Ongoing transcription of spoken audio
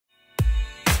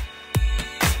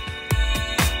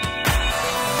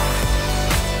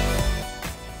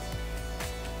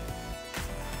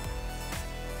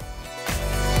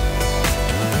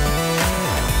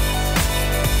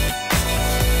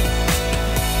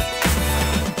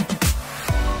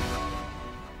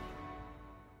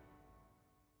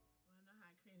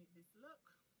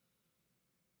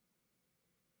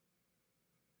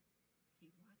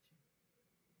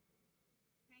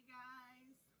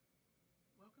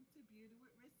Beauty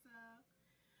with Rissa.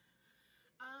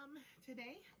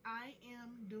 Today I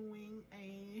am doing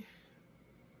a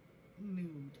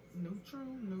neutral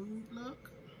nude look.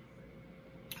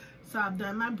 So I've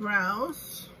done my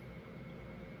brows.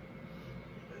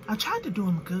 I tried to do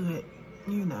them good,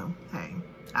 you know. Hey,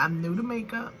 I'm new to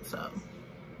makeup, so.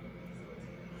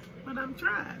 But I'm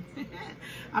trying.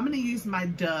 I'm gonna use my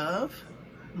Dove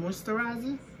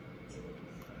moisturizer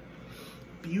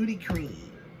beauty cream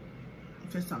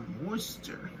for some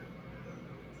moisture.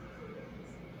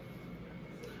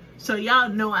 So y'all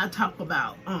know I talk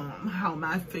about how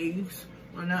my face,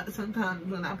 sometimes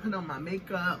when I put on my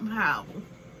makeup, how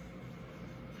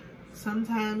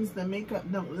sometimes the makeup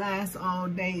don't last all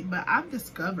day, but I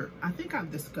think I've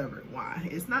discovered why.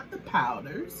 It's not the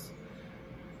powders,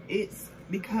 it's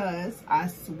because I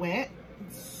sweat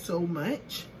so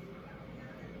much,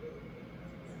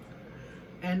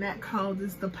 and that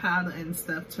causes the powder and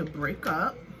stuff to break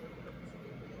up.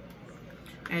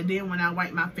 And then when I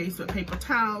wipe my face with paper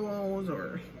towels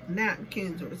or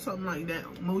napkins or something like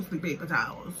that, mostly paper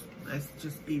towels, let's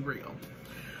just be real,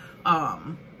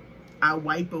 I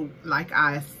wipe like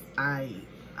I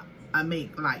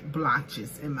make like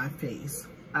blotches in my face.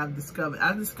 I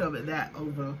discovered that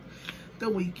over the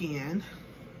weekend.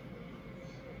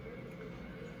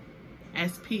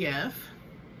 SPF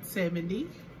 70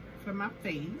 for my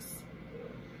face,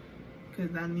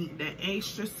 because I need that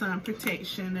extra sun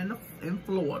protection in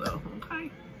Florida, okay?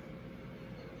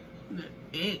 The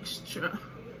extra.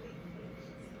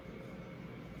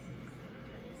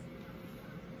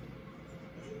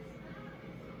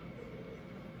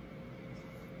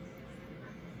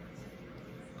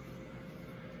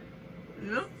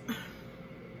 Yep.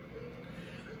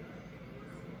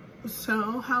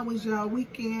 So, how was y'all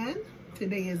weekend?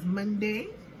 Today is Monday.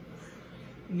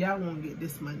 Y'all won't get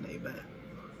this Monday, but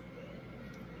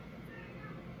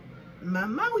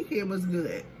my weekend was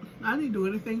good. I didn't do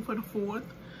anything for the 4th.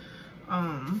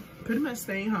 Pretty much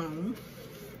staying home.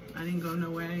 I didn't go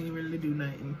nowhere. I didn't really do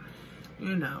nothing.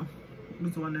 You know, it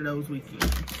was one of those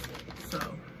weekends.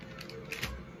 So,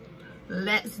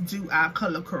 let's do our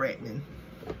color correcting.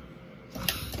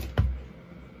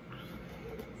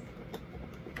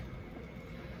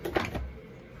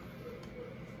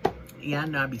 Yeah, I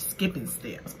know I be skipping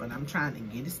steps, but I'm trying to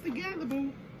get this together,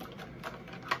 boo.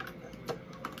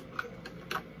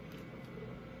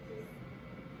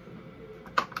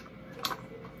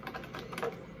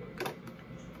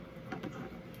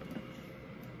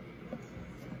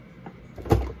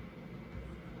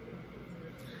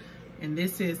 And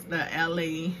this is the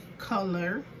LA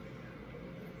color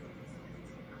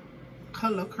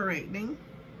correcting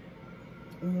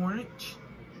orange.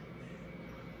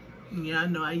 Yeah, I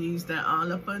know I use that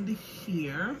all up under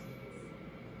here.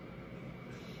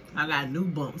 I got new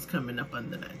bumps coming up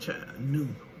under that child. New,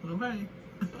 okay?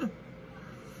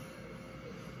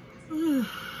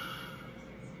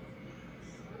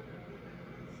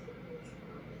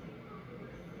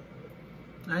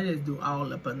 I just do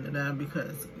all up under there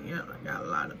because, yeah, I got a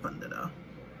lot up under there.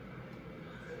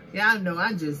 Yeah, I know,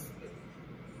 I just,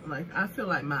 like, I feel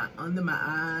like under my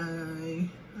eye,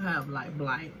 I have, like,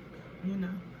 blight, you know?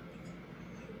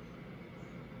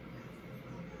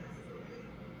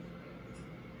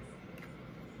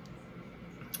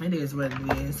 It is what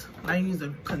it is. I use a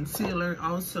concealer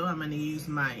also. I'm going to use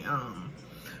my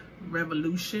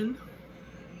Revolution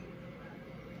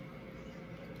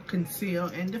Conceal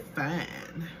and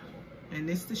Define. And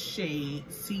it's the shade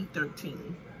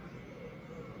C13.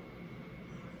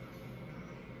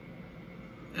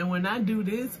 And when I do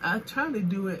this, I try to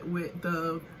do it with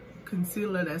the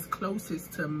concealer that's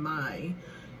closest to my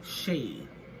shade,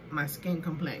 my skin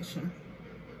complexion.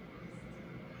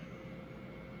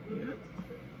 Yep.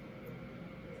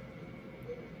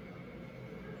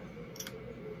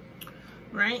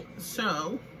 Right,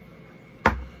 so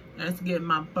let's get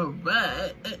my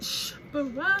brush.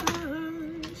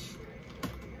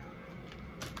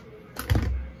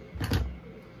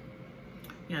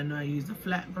 Yeah, I know I use a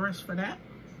flat brush for that.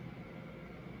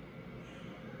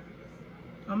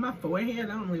 On my forehead,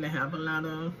 I don't really have a lot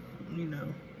of, you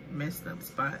know, messed up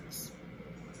spots.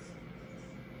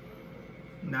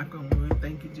 Knock on wood,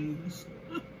 thank you, Jesus.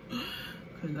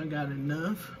 Because I got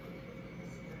enough.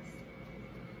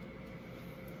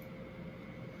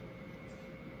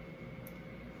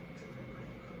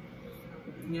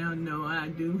 Y'all know I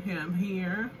do have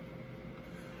here.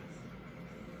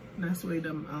 That's where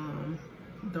the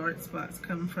dark spots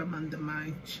come from under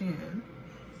my chin.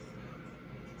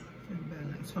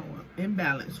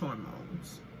 Imbalance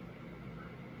hormones.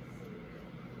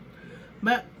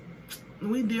 But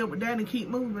we deal with that and keep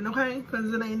moving, okay?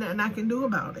 Because it ain't nothing I can do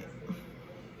about it.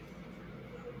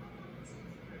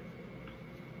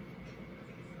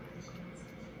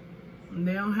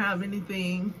 They don't have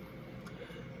anything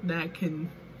that can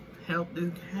help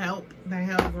the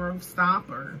hair growth stop,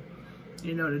 or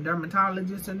you know, the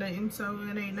dermatologist or nothing. So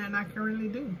it ain't nothing I can really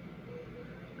do.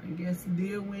 I guess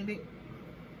deal with it.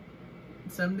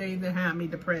 Some days they have me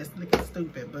depressed, looking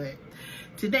stupid, but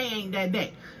today ain't that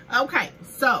day. Okay,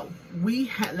 so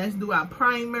let's do our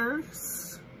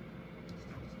primers.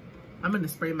 I'm gonna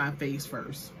spray my face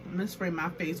first. I'm gonna spray my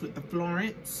face with the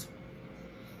Florence.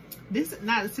 This is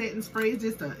not a setting spray,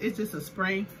 it's just a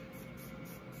spray.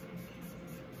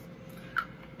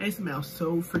 It smells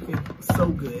so freaking so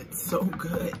good, so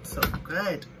good, so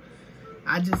good.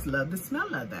 I just love the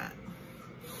smell of that.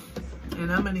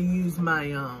 And I'm gonna use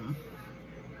my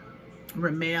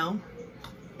Rimmel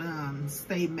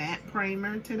Stay Matte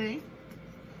Primer today,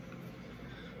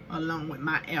 along with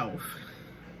my e.l.f.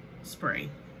 spray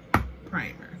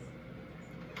primer.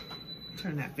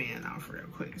 Turn that fan off real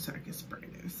quick so I can spray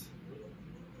this.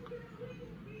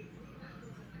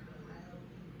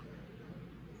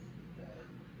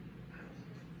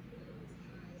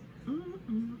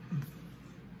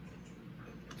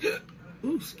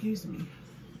 Ooh, excuse me.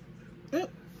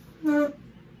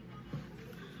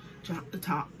 Drop the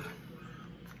top.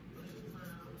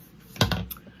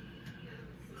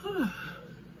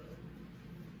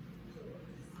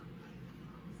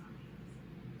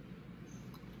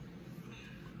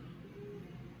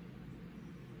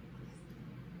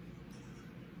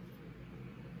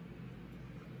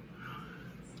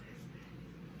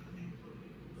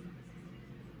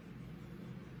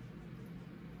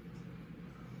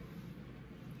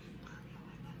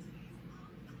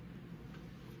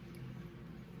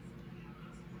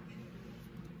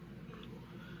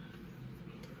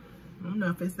 I don't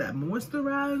know if it's that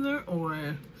moisturizer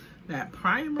or that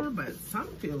primer, but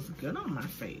something feels good on my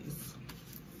face.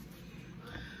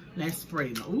 Let's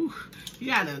spray. Ooh, you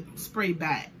gotta spray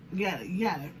back. You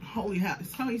gotta hold your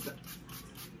house.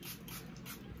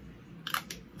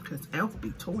 Because e.l.f.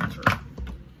 be torture.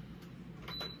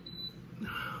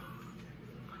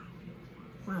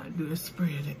 What I do is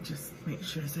spray it, just make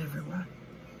sure it's everywhere.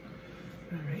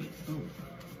 All right. Oh.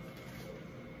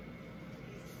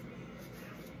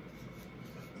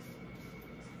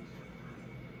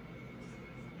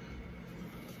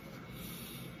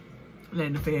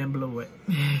 Let the fan blow it.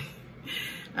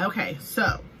 Okay,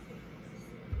 so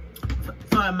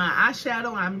for my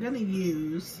eyeshadow, I'm gonna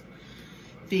use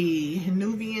the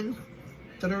Nubian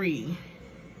 3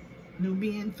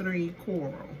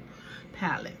 Coral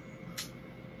palette.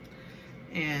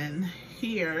 And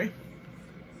here,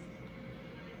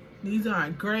 these are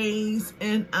grays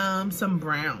and some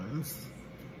browns.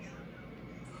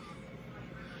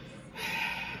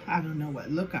 I don't know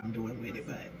what look I'm doing with it,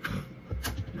 but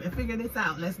we'll figure this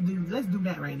out. Let's do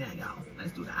that right now, y'all.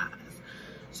 Let's do the eyes.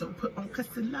 So put on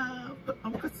concealer, put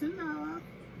on concealer.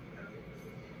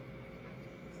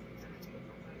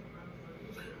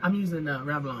 I'm using the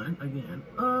Revlon again.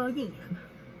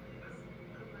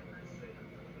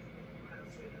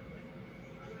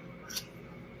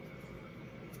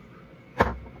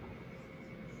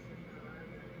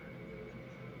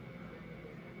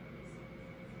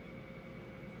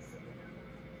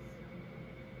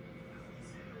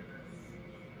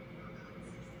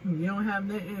 If you don't have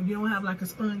that, if you don't have like a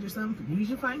sponge or something, use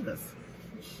your fingers.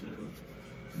 Shoot.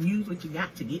 Use what you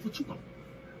got to get what you want.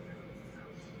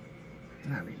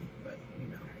 Not really, but you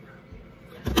know.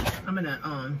 I'm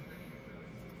gonna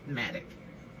matte it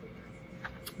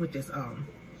with this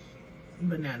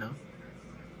banana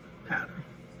powder.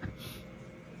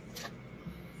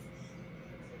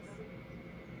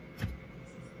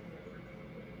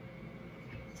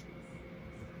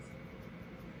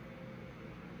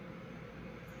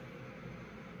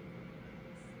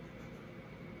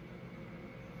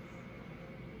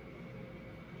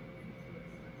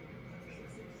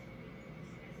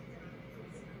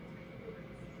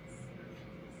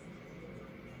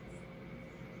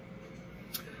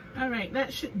 All right,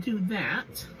 that should do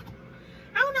that.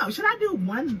 I don't know. Should I do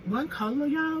one color,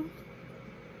 y'all?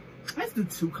 Let's do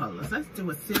two colors. Let's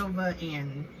do a silver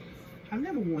and I've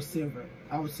never wore silver.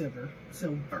 Oh, silver.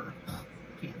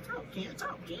 Can't talk.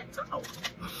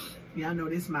 Y'all know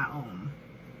this is my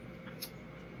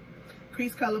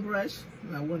crease color brush.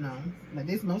 Well, no, but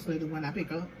this is mostly the one I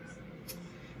pick up.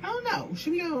 I don't know.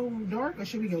 Should we go dark or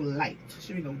should we go light?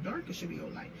 Should we go dark or should we go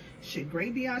light? Should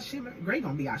gray be our shimmer? Gray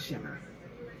gonna be our shimmer.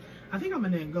 I think I'm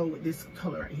gonna go with this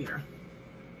color right here.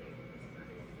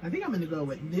 I think I'm gonna go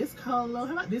with this color.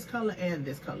 How about this color and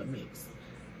this color mix?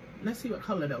 Let's see what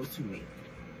color those two make.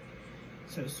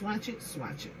 So swatch it.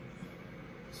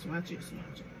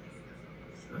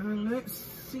 Let's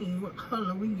see what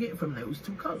color we get from those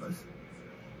two colors.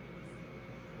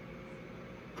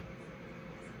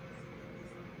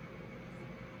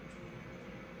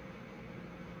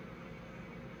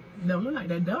 Don't look like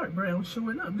that dark brown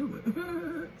showing up, do it?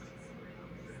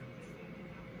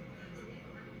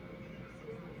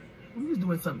 I'm just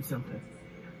doing something simple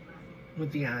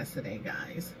with the eyes today,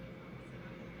 guys.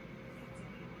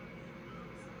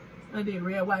 I did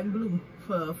red, white, and blue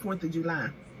for 4th of July.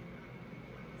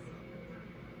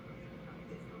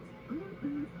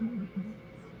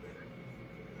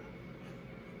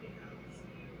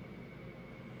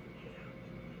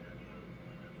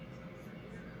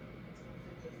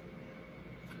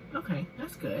 Okay,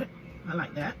 that's good. I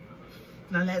like that.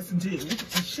 Now let's do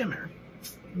a shimmer.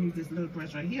 Use this little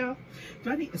brush right here.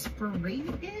 Do I need to spray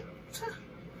it?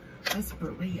 Let's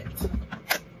spray it.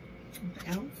 With the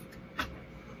elf.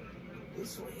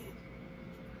 This way.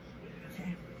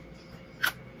 Okay.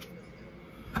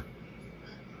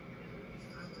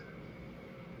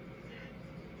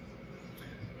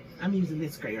 I'm using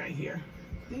this gray right here.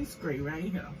 This gray right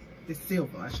here. This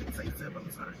silver, I should say silver,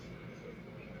 I'm sorry.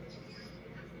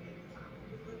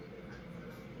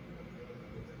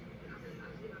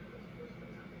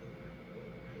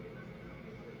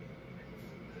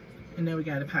 And then we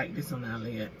gotta pack this on our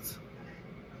lids.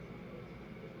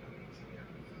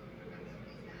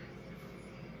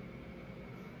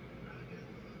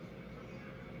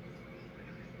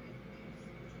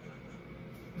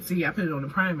 See, I put it on the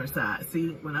primer side. See,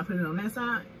 when I put it on that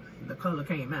side, the color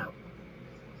came out.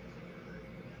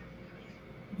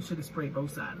 You should have sprayed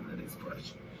both sides of this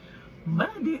brush.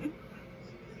 But I didn't.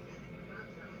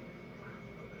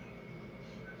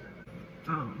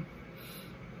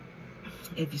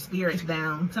 If your spirit's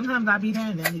down, sometimes I'll be there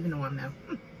and they don't even know I'm there.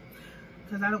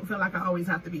 Because I don't feel like I always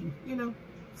have to be, you know,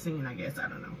 seen, I guess. I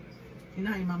don't know. You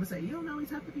know how your mama say, you don't always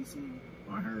have to be seen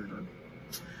or heard. Or...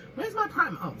 Where's my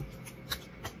primer? Oh.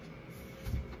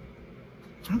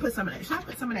 I'm gonna put some of that. Should I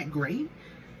put some of that gray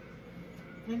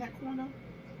in that corner?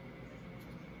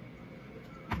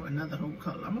 Or another whole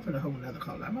color. I'm gonna put a whole another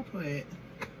color. I'm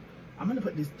gonna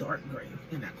put this dark gray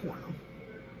in that corner.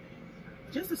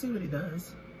 Just to see what it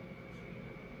does.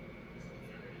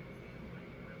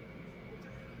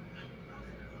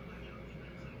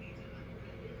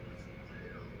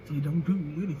 You don't do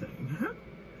anything, huh?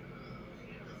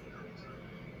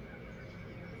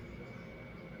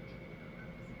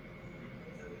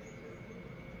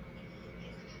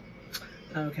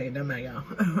 Okay, never mind, y'all.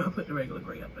 I'll put the regular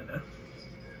gray up in there.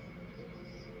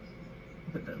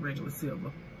 Put the regular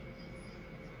silver.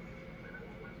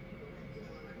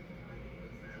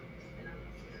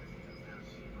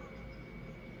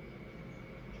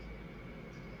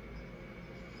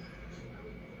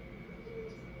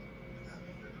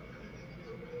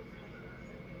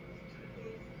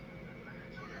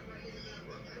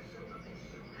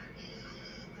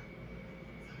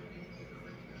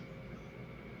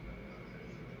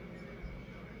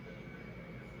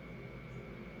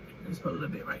 Just put a little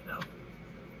bit right now.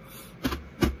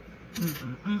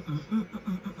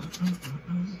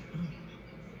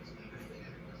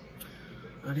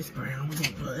 Oh, this brown. We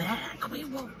want black. We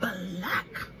want black.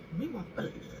 We want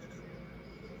black.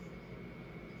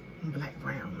 Black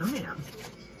brown. Oh, man.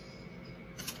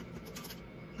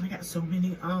 I got so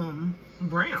many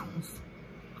browns.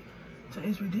 So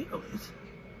it's ridiculous.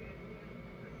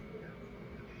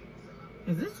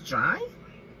 Is this dry?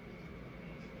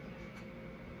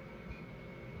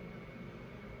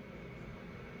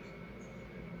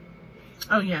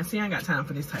 Oh yeah, see, I ain't got time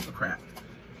for this type of crap.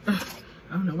 I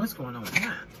don't know what's going on with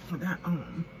that.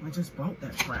 I just bought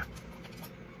that crap.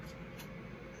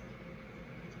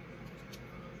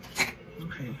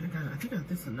 Okay, I think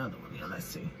this is another one here. Let's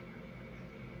see.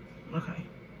 Okay.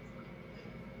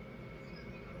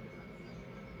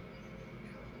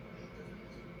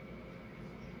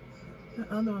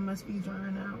 The other one must be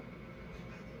drying out.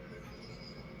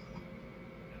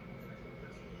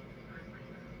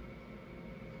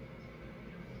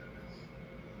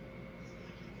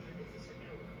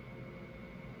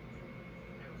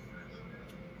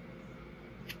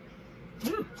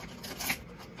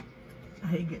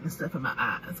 I hate getting stuff in my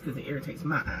eyes because it irritates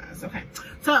my eyes. Okay,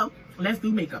 so let's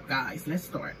do makeup, guys. Let's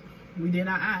start. We did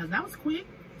our eyes. That was quick.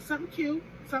 Something cute.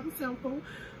 Something simple.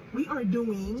 We are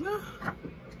doing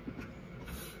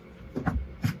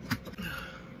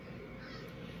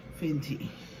Fenty.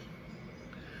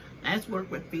 Let's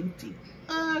work with Fenty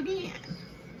again.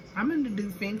 I'm going to do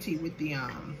Fenty with the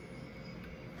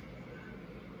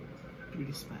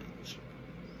beauty sponge.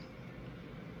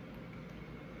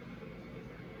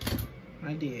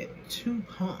 I did 2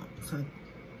 pumps. It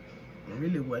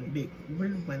really wasn't big,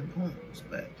 really wasn't pumps,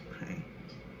 but hey.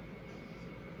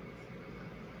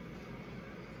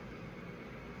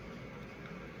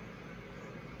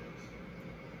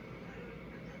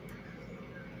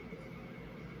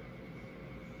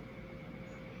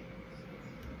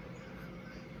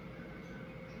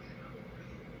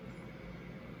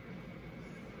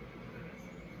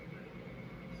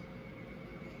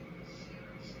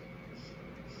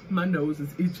 My nose is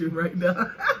itching right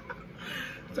now.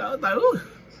 So I was like, ooh,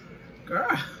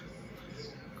 girl.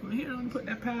 Go ahead and put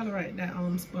that powder right there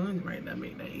on the sponge right there.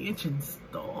 Make that itching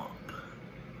stop.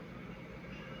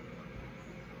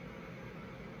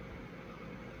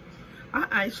 I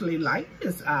actually like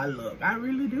this eye look. I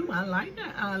really do. I like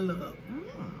that eye look.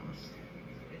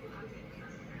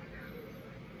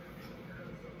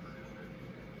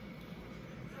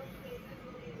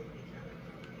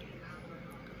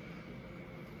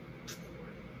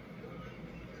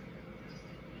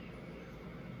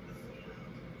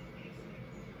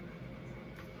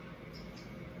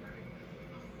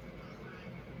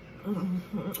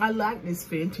 I like this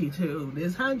Fenty too.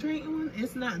 This hydrating one,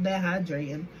 it's not that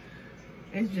hydrating.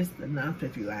 It's just enough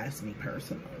if you ask me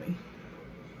personally.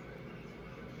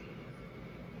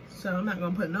 So I'm not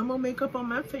gonna put no more makeup on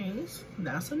my face.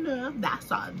 That's enough. That's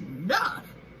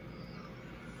enough.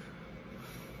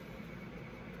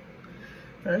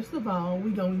 First of all, we're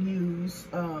gonna use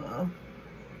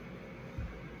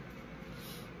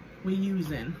we're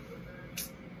using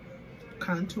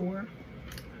contour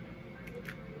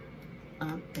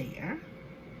up there.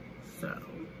 So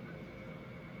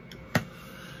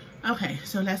okay,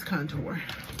 so let's contour.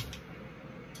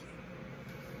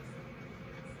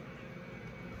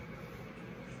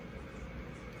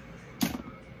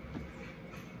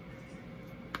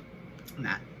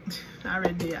 Not, I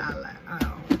already did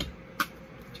eyeliner.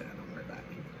 Don't worry about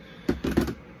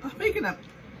it. I'm picking up,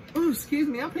 oh, excuse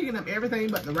me, I'm picking up everything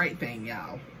but the right thing,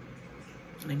 y'all.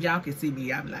 If y'all can see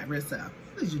me, I'm like, Rissa,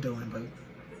 what is you doing, boo?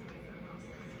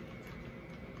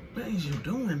 What is you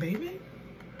doing, baby?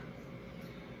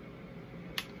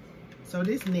 So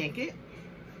this naked,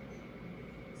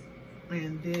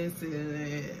 and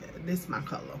this my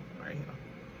color right here.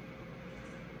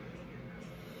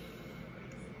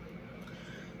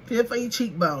 Feel for your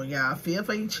cheekbone, y'all. Feel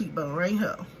for your cheekbone right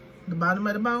here. The bottom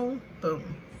of the bone, boom.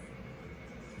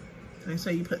 And so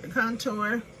you put the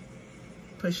contour,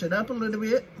 push it up a little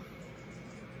bit.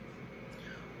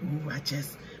 Ooh, I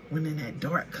just went in that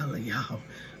dark color, y'all.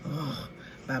 Oh,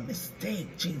 by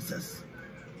mistake, Jesus.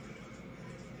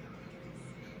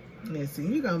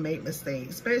 Listen, you're gonna make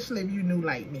mistakes, especially if you new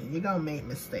like me. You're gonna make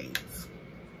mistakes.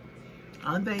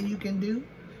 Only thing you can do,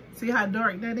 see how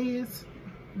dark that is?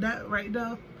 That right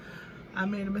there, I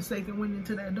made a mistake and went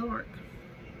into that dark.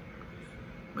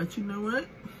 But you know what?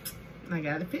 I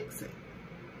gotta fix it.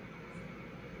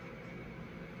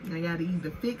 I gotta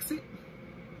either fix it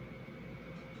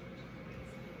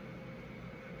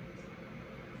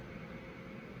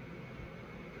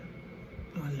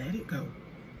or let it go.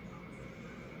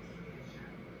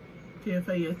 Feel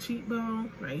for your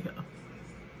cheekbone right here.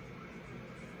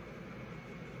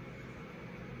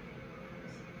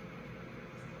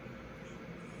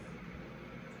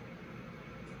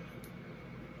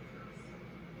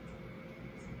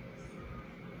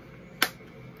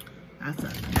 That's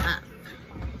enough.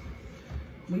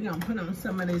 We're gonna put on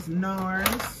some of this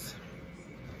NARS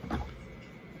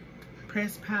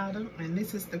pressed powder, and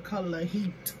this is the color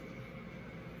Heat.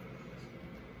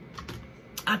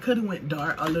 I could have went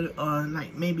dark a little,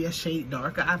 like maybe a shade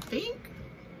darker, I think.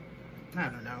 I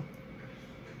don't know.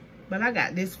 But I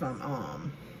got this from,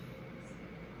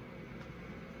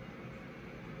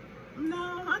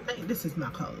 no, I think this is my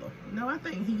color. No, I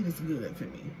think Heat is good for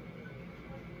me.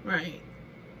 Right.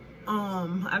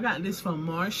 I got this from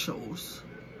Marshall's.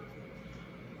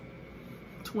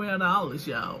 $12,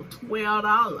 y'all.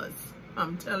 $12.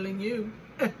 I'm telling you.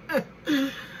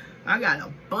 I got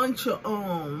a bunch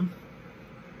of,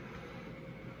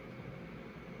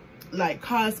 like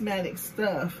cosmetic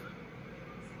stuff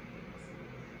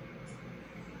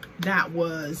that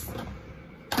was,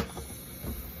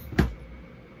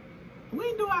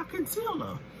 when do I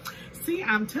concealer? See,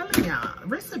 I'm telling y'all,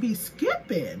 Rissa be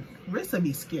skipping. Rissa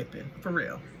be skipping, for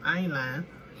real. I ain't lying.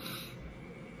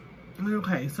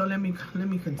 Okay, so let me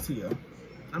conceal.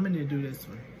 I'm gonna do this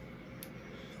one.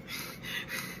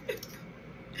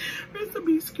 Rissa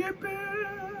be skipping.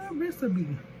 Rissa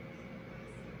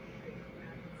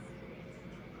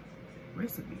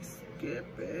be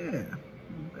skipping,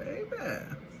 baby.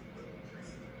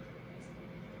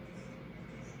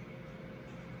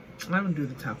 I'm gonna do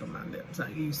the top of my lips.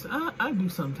 I do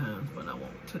sometimes, but I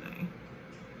won't today.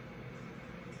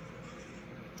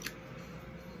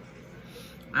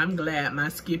 I'm glad my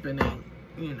skipping ain't,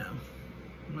 you know,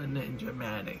 wasn't that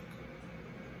dramatic.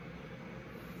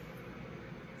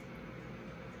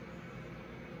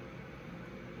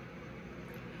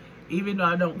 Even though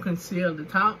I don't conceal the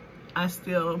top, I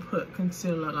still put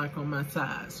concealer like on my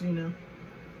sides, you know,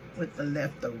 with the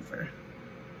leftover.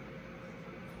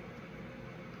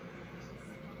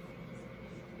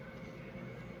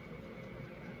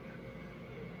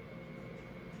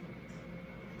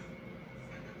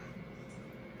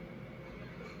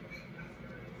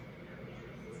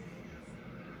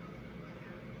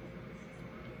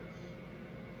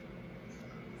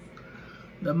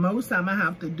 The most I'm gonna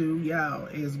have to do, y'all,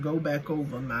 is go back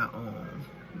over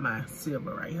my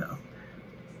silver right here.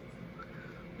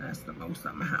 That's the most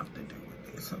I'm gonna have to do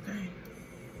with this, okay?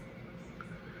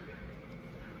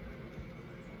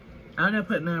 I'm gonna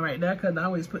put none right there because I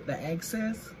always put the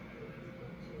excess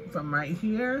from right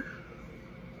here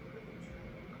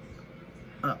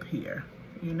up here,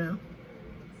 you know?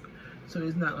 So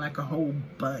it's not like a whole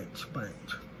bunch.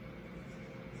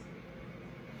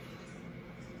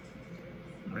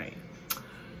 Right.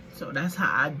 So that's how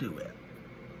I do it.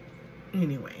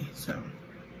 Anyway, so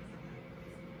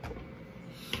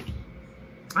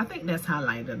I think that's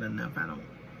highlighted enough. I don't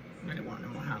really want no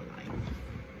more highlight.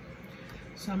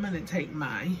 So I'm gonna take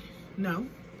I'm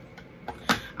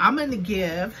gonna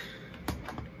give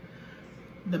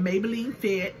the Maybelline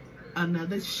Fit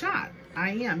another shot.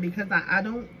 I am, because I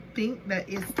don't think that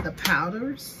it's the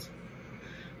powders.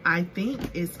 I think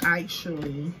it's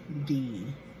actually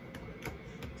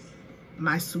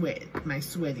my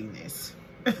sweatiness,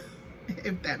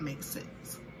 if that makes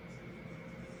sense.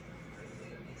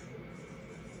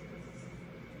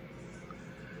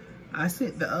 I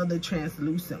sent the other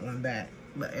translucent one back,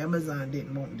 but Amazon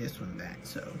didn't want this one back,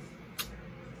 so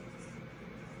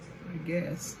I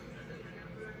guess.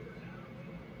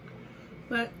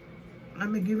 But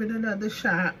I'm gonna give it another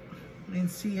shot and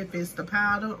see if it's the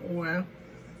powder or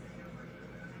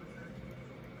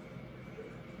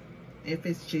if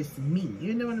it's just me.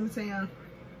 You know what I'm saying?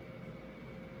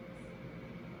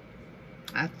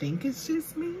 I think it's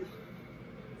just me.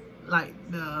 Like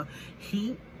the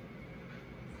heat.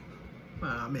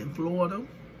 I'm in Florida.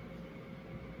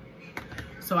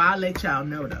 So I'll let y'all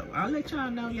know though. I'll let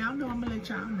y'all know. Y'all know I'm gonna let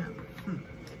y'all know.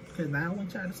 Because I don't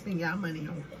want y'all to spend y'all money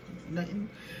on nothing.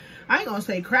 I ain't gonna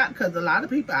say crap because a lot of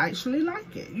people actually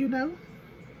like it, you know?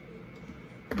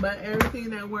 But everything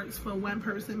that works for one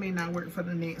person may not work for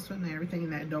the next one. Everything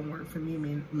that don't work for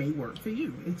me may work for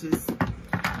you. It's just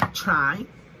try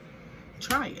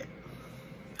it.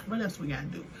 What else we gotta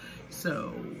do?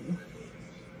 So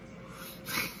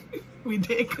we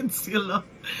did concealer,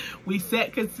 we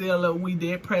set concealer, we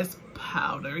did press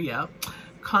powder, yep,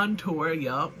 contour,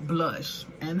 yep, blush,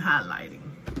 and highlighting.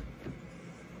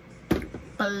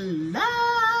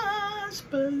 Blush,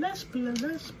 blush,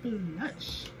 blush,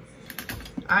 blush.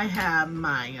 I have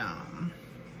my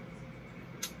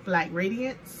Black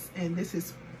Radiance, and this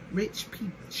is Rich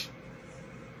Peach.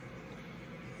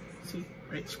 See,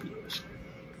 Rich Peach.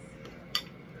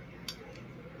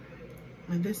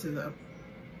 And this is a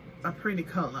pretty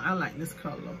color. I like this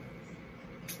color.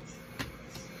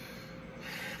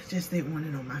 Just didn't want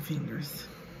it on my fingers.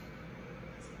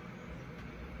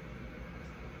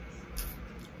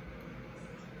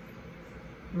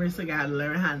 Rissa gotta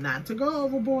learn how not to go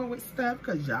overboard with stuff,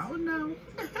 because y'all know.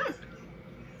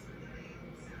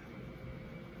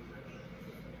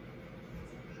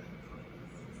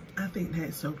 I think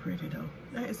that's so pretty though.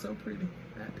 That is so pretty.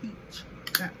 That peach.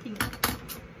 That pink.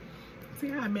 See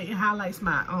how it highlights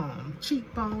my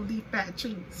cheekbone, these fat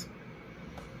cheeks.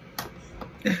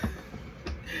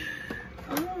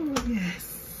 Oh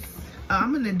yes.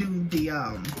 I'm gonna do the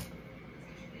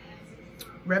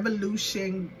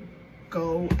Revolution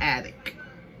Go Addict.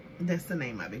 That's the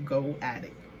name of it, Go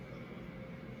Addict.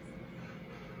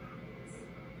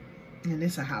 And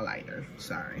it's a highlighter,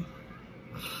 sorry.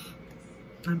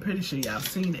 I'm pretty sure y'all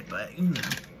seen it, but you know.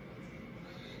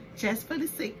 Just for the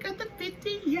sake of the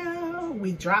video,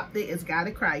 we dropped it. It's got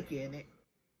a crack in it.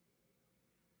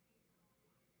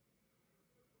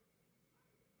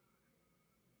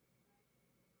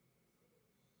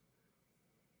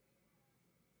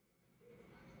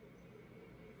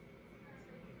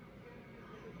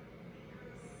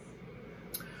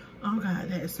 Oh God,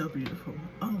 that is so beautiful.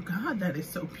 Oh God, that is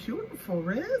so beautiful,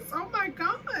 Riz. Oh my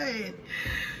God.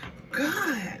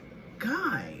 God,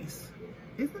 guys,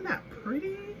 isn't that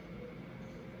pretty?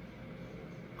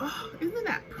 Oh, isn't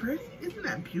that pretty? Isn't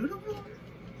that beautiful?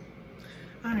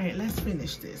 All right, let's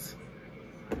finish this.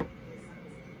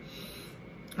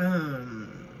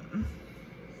 I'm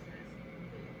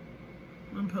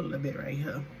gonna put a little bit right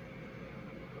here.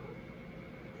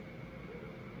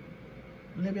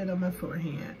 A little bit on my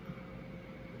forehead.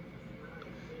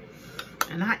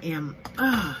 And I am,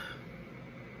 I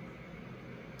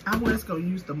was gonna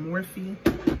use the Morphe.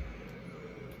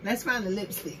 Let's find a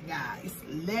lipstick, guys.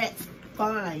 Let's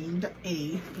find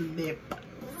a lipstick.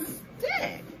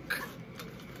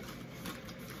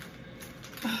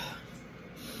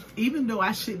 Even though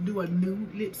I should do a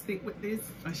nude lipstick with this,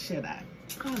 or should I?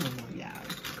 I don't know, y'all.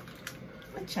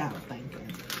 What y'all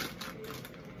thinking?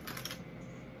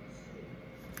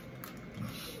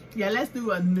 Yeah, let's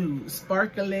do a nude.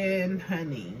 Sparkling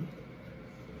Honey.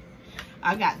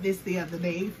 I got this the other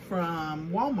day from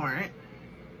Walmart.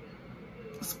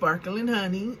 Sparkling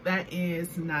Honey. That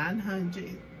is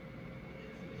 900.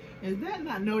 Is that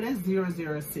not? No, that's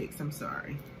 006. I'm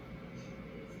sorry.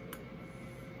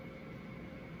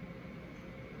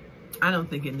 I don't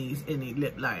think it needs any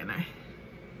lip liner.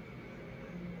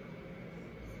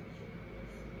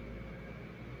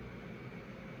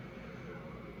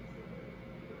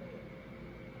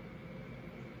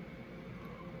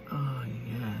 Oh,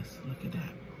 yes. Look at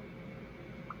that.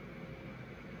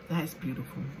 That's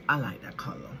beautiful. I like that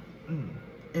color.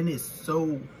 And it's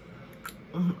so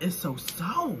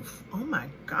soft. Oh my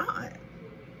God.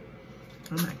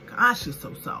 Oh my gosh, it's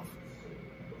so soft.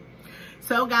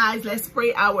 So guys, let's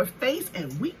spray our face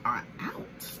and we are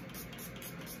out.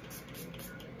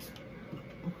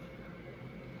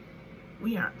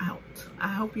 We are out. I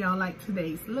hope y'all like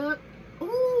today's look.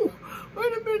 Ooh,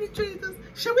 wait a minute, Jesus.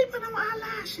 Should we put on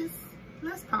eyelashes?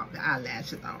 Let's pop the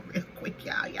eyelashes on real quick,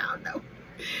 y'all. Y'all know.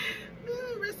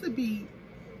 Rissa be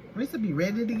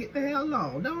ready to get the hell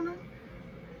on, don't her?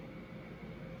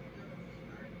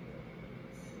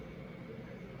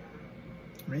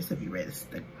 Rissa be ready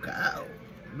to go.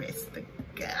 Ready to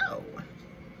go.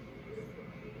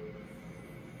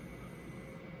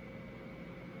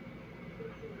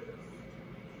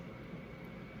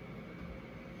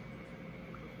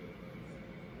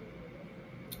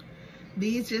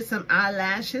 These just some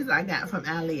eyelashes I got from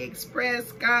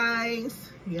AliExpress, guys.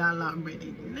 Y'all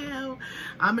already know.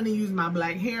 I'm gonna use my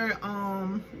black hair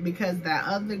because that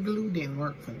other glue didn't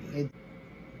work for me.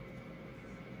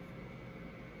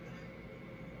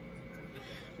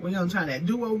 We're gonna try that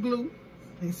duo glue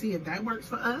and see if that works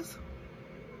for us.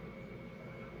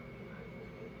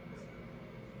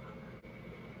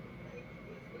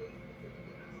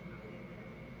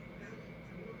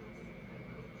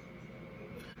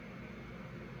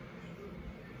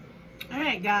 All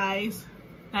right, guys,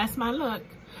 that's my look.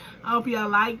 I hope y'all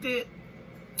liked it.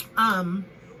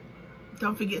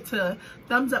 Don't forget to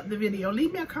thumbs up the video.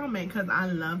 Leave me a comment because I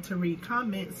love to read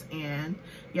comments, and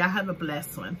y'all have a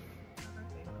blessed one.